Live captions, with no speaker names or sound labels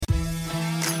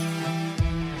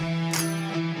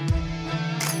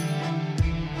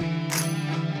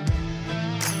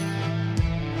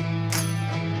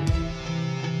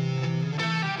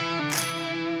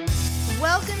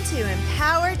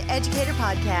Educator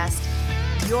Podcast,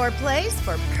 your place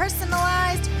for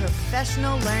personalized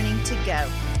professional learning to go.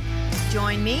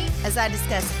 Join me as I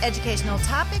discuss educational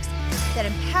topics that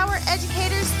empower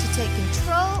educators to take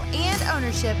control and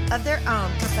ownership of their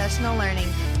own professional learning.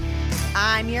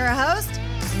 I'm your host,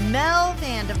 Mel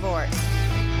Vandevort.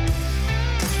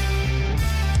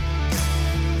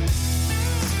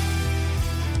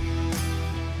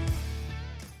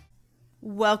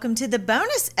 Welcome to the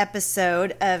bonus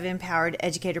episode of Empowered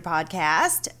Educator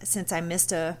Podcast. Since I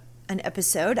missed an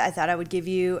episode, I thought I would give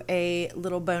you a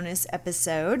little bonus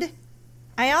episode.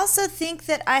 I also think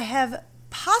that I have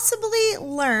possibly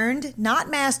learned,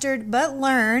 not mastered, but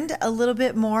learned a little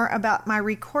bit more about my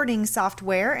recording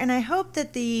software, and I hope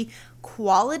that the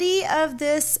quality of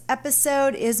this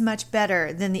episode is much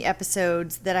better than the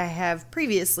episodes that I have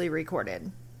previously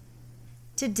recorded.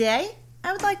 Today,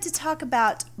 I would like to talk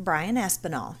about Brian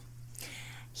Aspinall.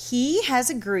 He has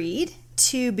agreed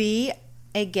to be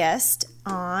a guest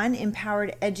on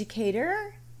Empowered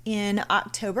Educator in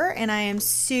October, and I am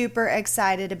super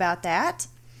excited about that.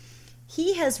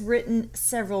 He has written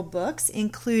several books,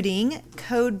 including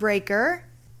Code Breaker,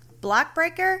 Block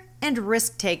Breaker, and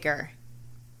Risk Taker.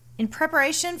 In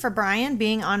preparation for Brian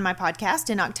being on my podcast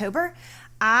in October,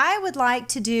 I would like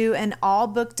to do an all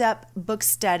booked up book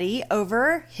study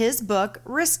over his book,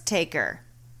 Risk Taker.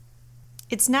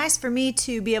 It's nice for me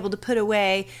to be able to put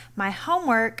away my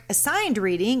homework assigned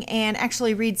reading and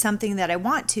actually read something that I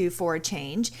want to for a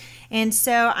change. And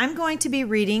so I'm going to be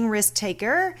reading Risk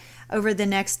Taker over the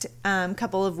next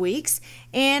couple of weeks,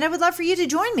 and I would love for you to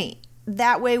join me.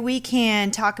 That way we can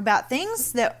talk about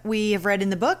things that we have read in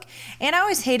the book. And I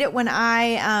always hate it when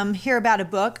I hear about a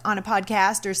book on a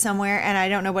podcast or somewhere and I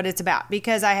don't know what it's about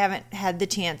because I haven't had the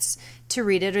chance to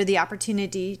read it or the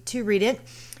opportunity to read it.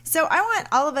 So I want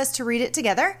all of us to read it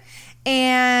together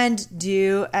and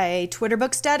do a Twitter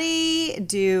book study,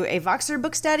 do a Voxer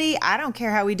book study. I don't care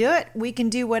how we do it. We can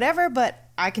do whatever, but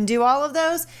I can do all of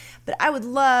those. But I would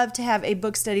love to have a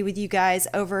book study with you guys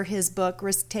over his book,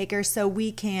 Risk Taker, so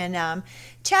we can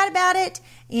chat about it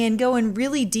and go in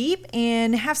really deep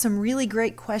and have some really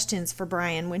great questions for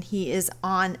Brian when he is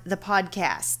on the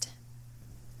podcast.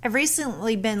 I've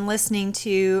recently been listening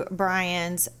to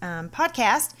Brian's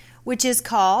podcast, which is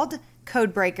called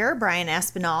Code Breaker, Brian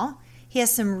Aspinall. He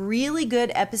has some really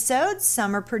good episodes.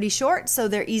 Some are pretty short, so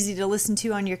they're easy to listen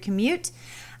to on your commute.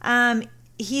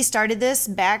 He started this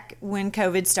back when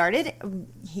COVID started.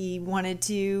 He wanted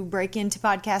to break into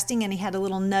podcasting, and he had a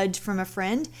little nudge from a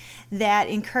friend that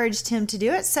encouraged him to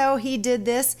do it. So he did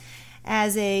this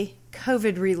as a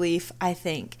COVID relief, I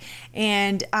think.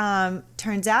 And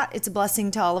turns out it's a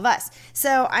blessing to all of us.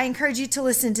 So I encourage you to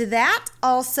listen to that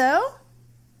also.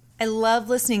 I love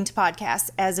listening to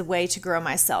podcasts as a way to grow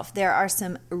myself. There are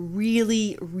some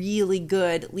really, really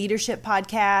good leadership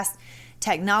podcasts,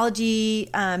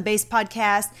 technology-based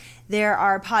podcasts. There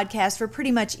are podcasts for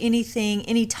pretty much anything,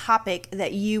 any topic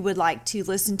that you would like to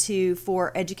listen to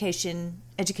for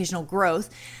educational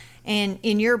growth, and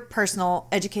in your personal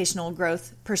educational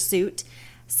growth pursuit.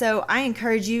 So I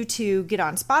encourage you to get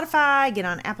on Spotify, get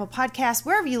on Apple Podcasts,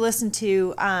 wherever you listen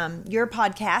to your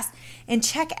podcast, and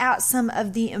check out some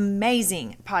of the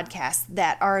amazing podcasts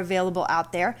that are available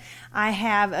out there. I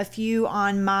have a few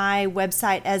on my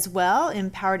website as well,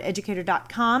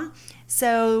 empowerededucator.com.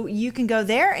 So you can go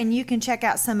there and you can check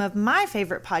out some of my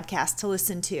favorite podcasts to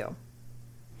listen to.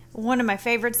 One of my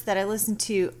favorites that I listen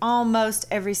to almost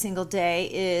every single day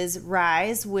is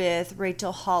Rise with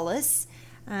Rachel Hollis.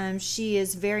 She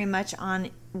is very much on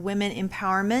women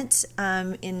empowerment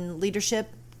in leadership.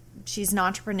 She's an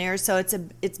entrepreneur, so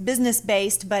it's business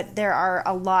based, but there are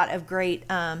a lot of great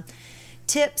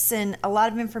tips and a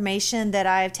lot of information that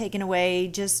I have taken away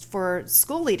just for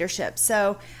school leadership.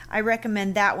 So I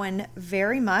recommend that one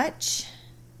very much.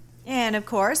 And of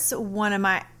course, one of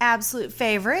my absolute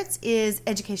favorites is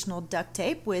Educational Duct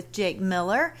Tape with Jake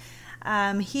Miller.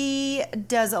 He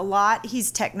does a lot.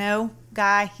 He's techno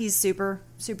guy. He's super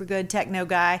good techno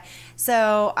guy.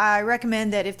 So I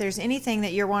recommend that if there's anything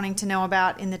that you're wanting to know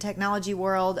about in the technology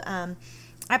world,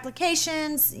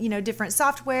 applications, different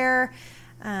software,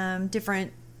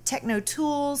 different techno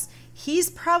tools, he's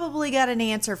probably got an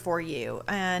answer for you.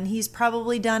 And he's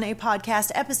probably done a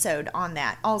podcast episode on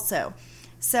that also.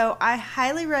 So I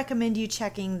highly recommend you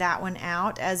checking that one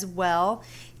out as well.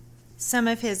 Some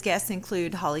of his guests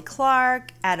include Holly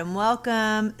Clark, Adam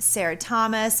Welcome, Sarah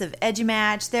Thomas of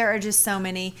EduMatch. There are just so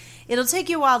many. It'll take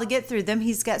you a while to get through them.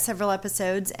 He's got several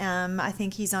episodes. I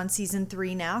think he's on season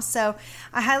 3 now. So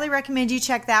I highly recommend you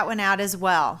check that one out as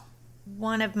well.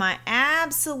 one of my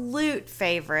absolute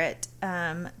favorite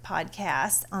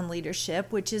podcasts on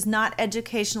leadership, which is not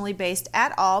educationally based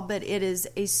at all, but it is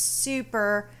a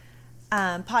super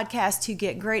podcast to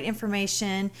get great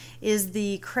information, is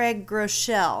the Craig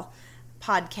Groeschel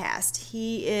podcast.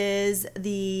 He is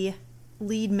the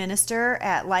lead minister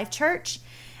at Life Church.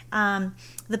 The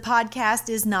podcast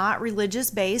is not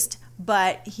religious based,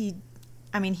 but he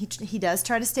does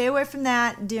try to stay away from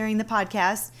that during the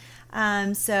podcast.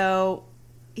 So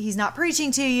he's not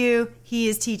preaching to you, he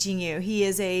is teaching you. He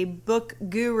is a book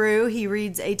guru. He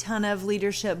reads a ton of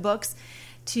leadership books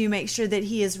to make sure that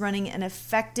he is running an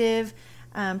effective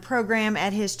program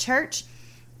at his church.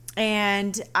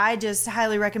 And I just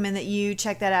highly recommend that you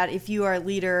check that out if you are a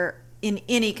leader in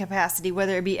any capacity,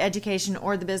 whether it be education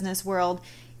or the business world.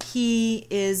 He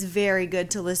is very good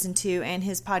to listen to, and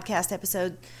his podcast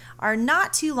episodes are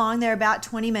not too long. They're about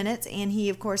 20 minutes, and he,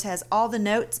 of course, has all the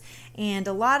notes and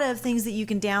a lot of things that you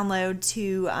can download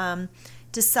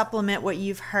to supplement what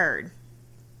you've heard.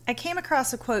 I came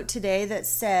across a quote today that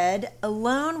said,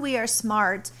 "Alone we are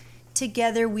smart,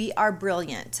 together we are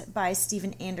brilliant," by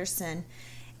Steven Anderson.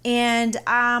 And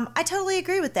I totally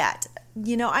agree with that.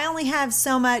 You know, I only have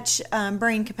so much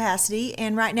brain capacity,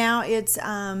 and right now it's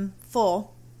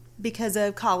full because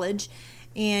of college.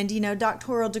 And, you know,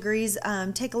 doctoral degrees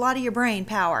take a lot of your brain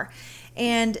power.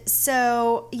 And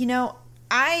so, you know,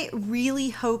 I really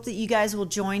hope that you guys will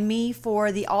join me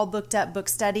for the All Booked Up book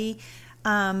study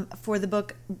for the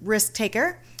book Risk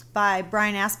Taker by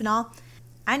Brian Aspinall.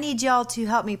 I need y'all to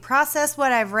help me process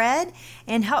what I've read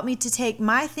and help me to take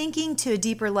my thinking to a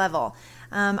deeper level.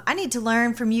 I need to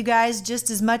learn from you guys just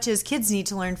as much as kids need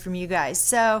to learn from you guys.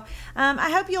 So I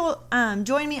hope you'll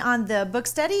join me on the book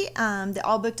study, the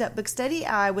All Booked Up book study.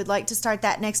 I would like to start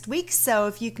that next week. So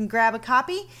if you can grab a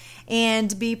copy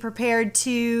and be prepared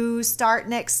to start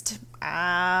next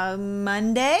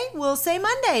Monday, we'll say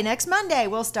Monday, next Monday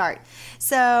we'll start.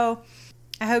 So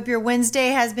I hope your Wednesday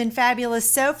has been fabulous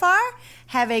so far.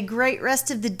 Have a great rest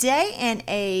of the day and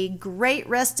a great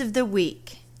rest of the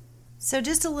week. So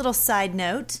just a little side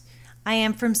note, I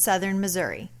am from Southern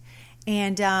Missouri,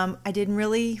 and I didn't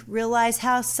really realize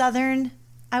how Southern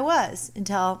I was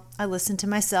until I listened to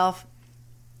myself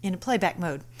in a playback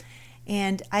mode.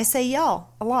 And I say y'all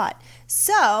a lot.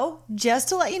 So just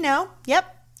to let you know,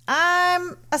 yep,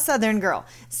 I'm a Southern girl.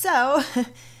 So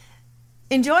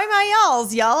enjoy my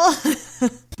y'alls, y'all.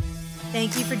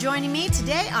 Thank you for joining me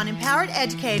today on Empowered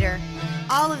Educator.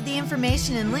 All of the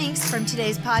information and links from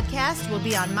today's podcast will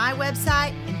be on my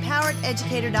website,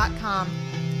 empowerededucator.com.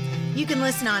 You can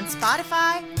listen on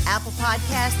Spotify, Apple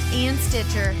Podcasts, and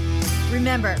Stitcher.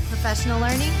 Remember, professional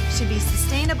learning should be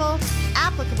sustainable,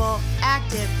 applicable,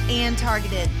 active, and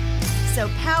targeted. So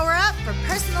power up for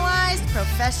personalized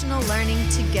professional learning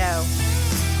to go.